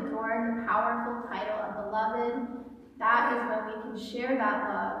proudly adorn the powerful title of beloved, that is when we can share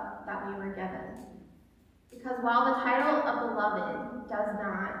that love that we were given. Because while the title of beloved does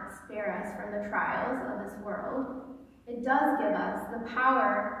not spare us from the trials of this world, it does give us the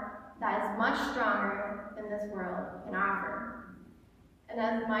power that is much stronger than this world can offer. And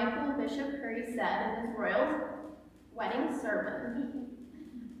as Michael Bishop Curry said in his royal wedding sermon,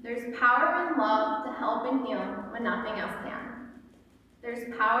 there's power in love to help and heal when nothing else can.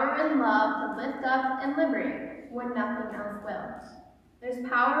 There's power in love to lift up and liberate when nothing else will. There's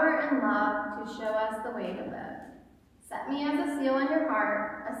power in love to show us the way to live. Set me as a seal in your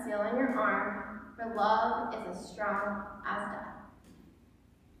heart, a seal in your arm, for love is as strong as death.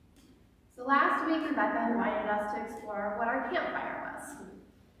 So last week, Rebecca invited us to explore what our campfire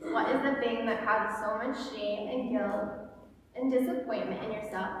was. What is the thing that causes so much shame and guilt and disappointment in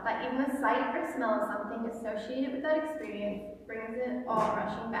yourself that even the sight or smell of something associated with that experience brings it all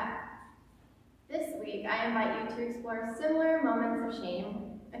rushing back? This week, I invite you to explore similar moments of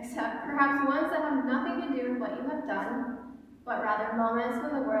shame, except perhaps ones that have nothing to do with what you have done, but rather moments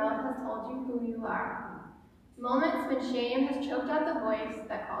when the world has told you who you are. Moments when shame has choked out the voice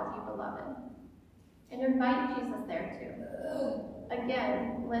that calls you beloved. And invite Jesus there too.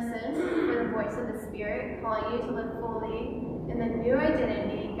 Again, listen for the voice of the Spirit calling you to live fully in the new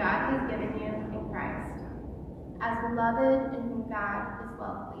identity God has given you in Christ, as beloved in whom God is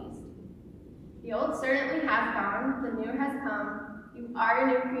well pleased. The old certainly has gone, the new has come. You are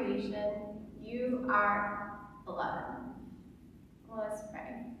a new creation. You are beloved. Let's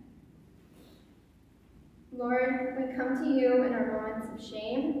pray. Lord, we come to you in our moments of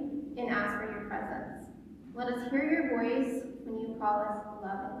shame and ask for your presence. Let us hear your voice when you call us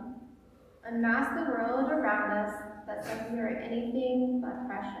beloved. Unmask the world around us that says we are anything but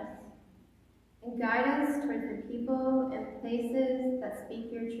precious. And guide us towards the people and places that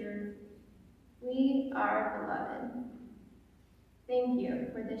speak your truth. We are beloved. Thank you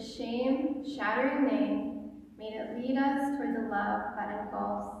for this shame-shattering name. May it lead us toward the love that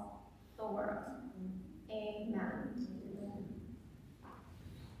engulfs the world. Amen.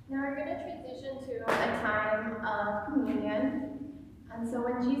 Now we're going to transition to a time of communion. And so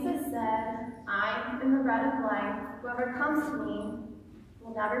when Jesus said, I am the bread of life, whoever comes to me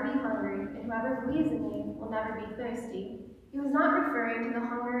will never be hungry, and whoever believes in me will never be thirsty, he was not referring to the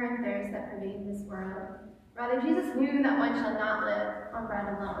hunger and thirst that pervade this world. Rather, Jesus knew that one shall not live on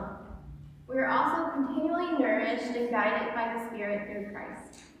bread alone. We are also continually nourished and guided by the Spirit through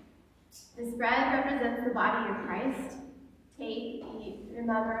Christ. This bread represents the body of Christ. Take, eat,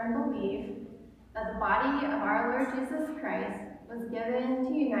 remember, and believe that the body of our Lord Jesus Christ was given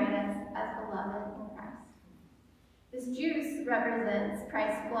to unite us as beloved in Christ. This juice represents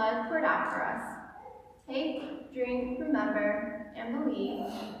Christ's blood poured out for us. Take, drink, remember, and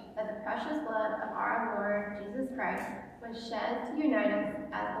believe that the precious blood of our Lord Jesus Christ was shed to unite us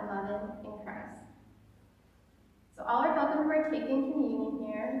as beloved in Christ. So all are welcome to partake in communion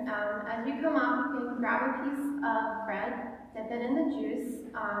here. As you come up, you can grab a piece of bread, dip it in the juice,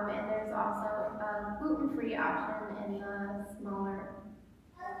 and there's also a gluten-free option in the smaller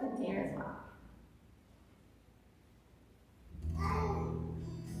container as well.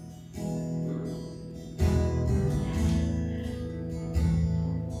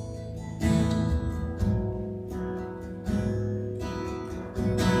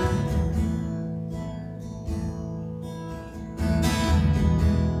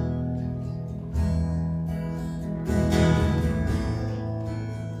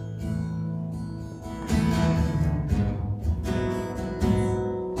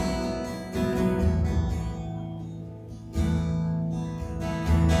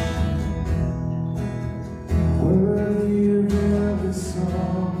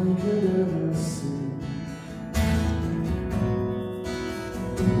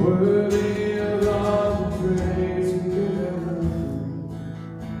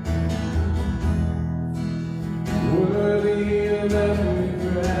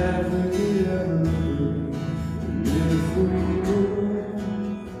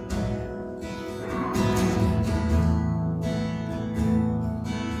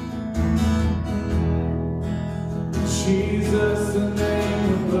 Jesus, the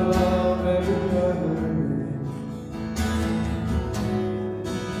name above every other name.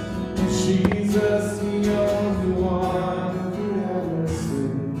 Jesus, the only one who could ever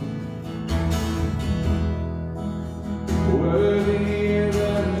save. Worthy of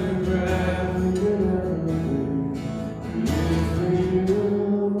every breath we could ever breathe. We live for you.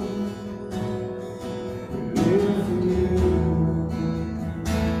 We live for you.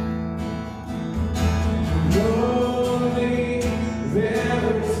 Holy,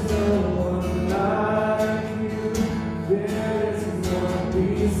 there is no one like you. There is no one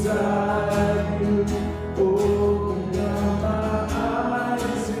beside you. Open up my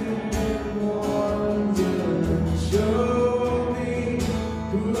eyes in wonder. Show me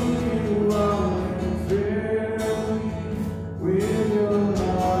who you are and fill me with your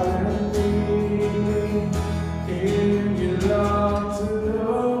heart and lead me in your love to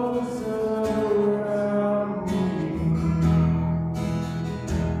those around me.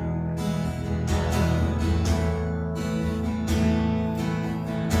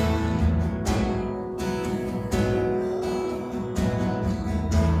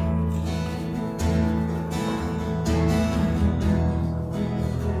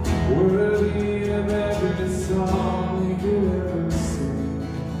 Worthy of every song we could ever sing.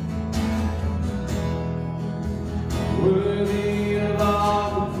 Worthy of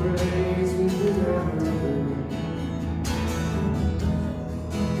all the praise we could ever bring.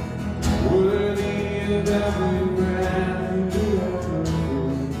 Worthy of every breath we could ever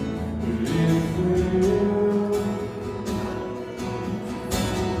breathe. We live for you.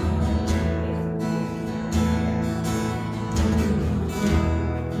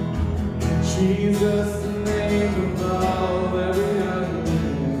 Jesus, the name above every other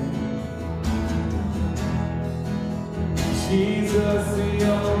name. Jesus,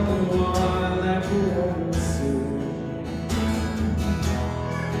 the only one that could ever save.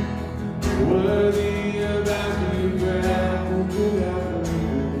 Worthy of every breath we could ever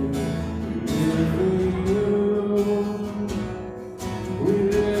breathe. We live for you. We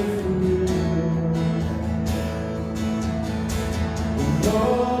live for you.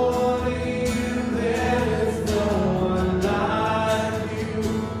 Holy, there is no one like you.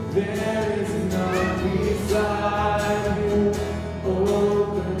 There is none beside you.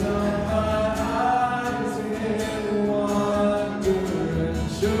 Open up my eyes in wonder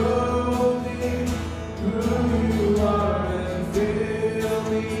and show me who you are and fill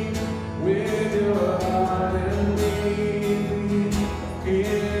me with your heart and lead me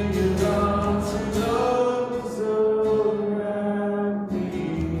in your arms and those around me.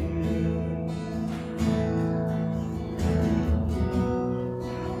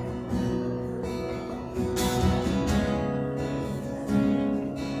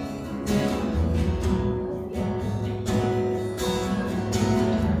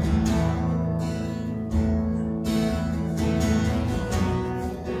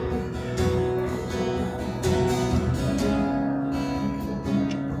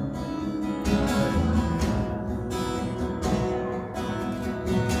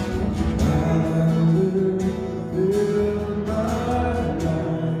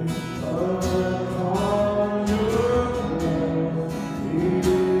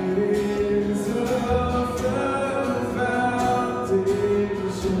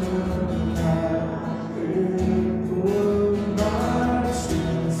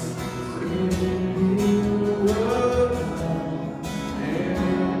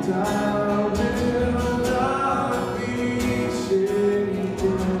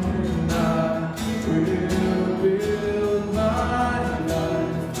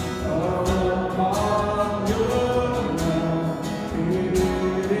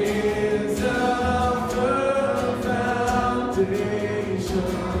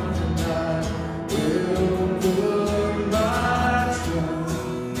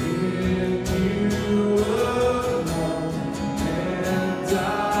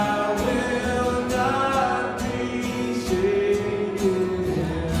 I will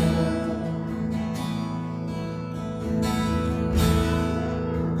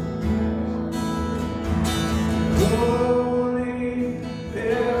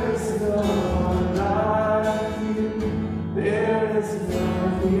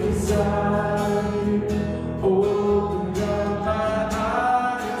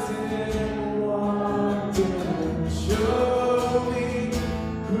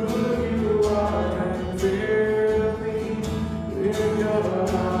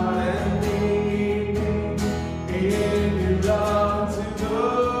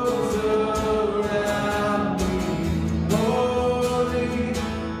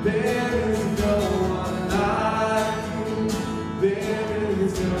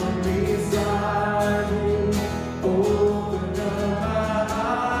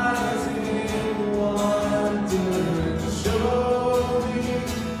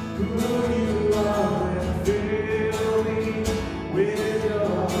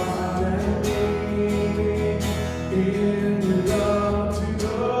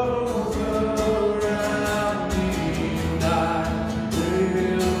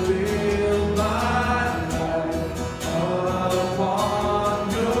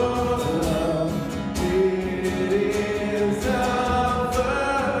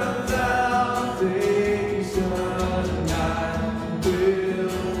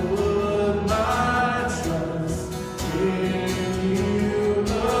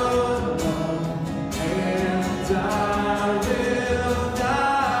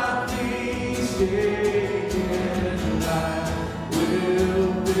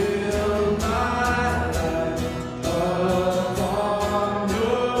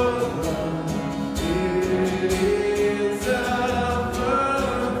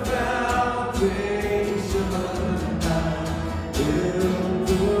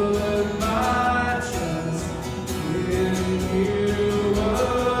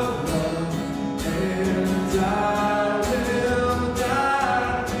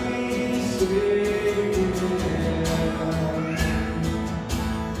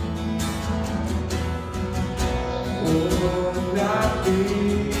will not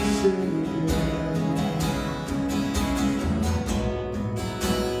be shaken.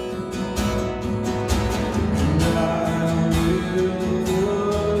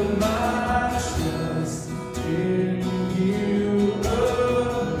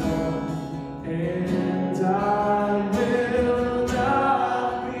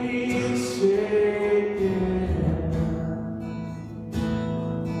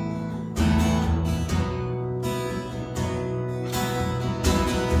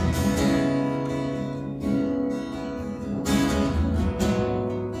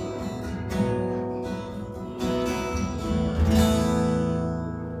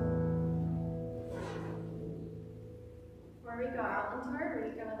 Before we go out into our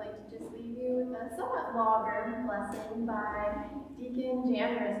week, I would like to just leave you with a somewhat longer lesson by Deacon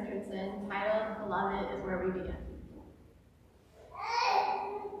Jan Richardson titled, "Beloved is where we begin."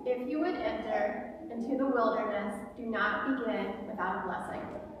 If you would enter into the wilderness, do not begin without a blessing.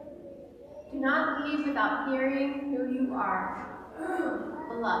 Do not leave without hearing who you are,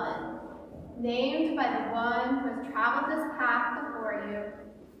 beloved, named by the one who has traveled this path before you.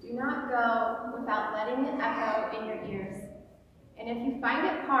 Do not go without letting it echo in your ears. And if you find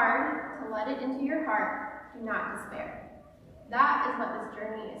it hard to let it into your heart, do not despair. That is what this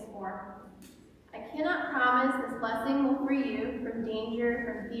journey is for. I cannot promise this blessing will free you from danger,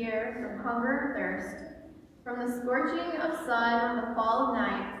 from fear, from hunger or thirst, from the scorching of sun or the fall of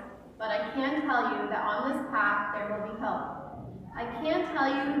night, but I can tell you that on this path there will be hope. I can tell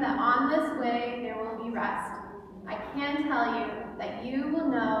you that on this way there will be rest. I can tell you that you will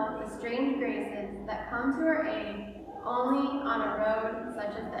know the strange graces that come to our aid only on a road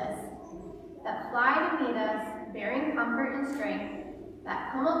such as this, that fly to meet us, bearing comfort and strength,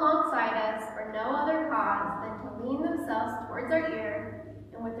 that come alongside us for no other cause than to lean themselves towards our ear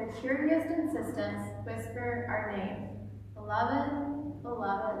and with their curious insistence whisper our name, beloved,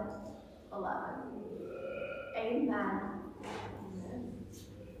 beloved, beloved. Amen.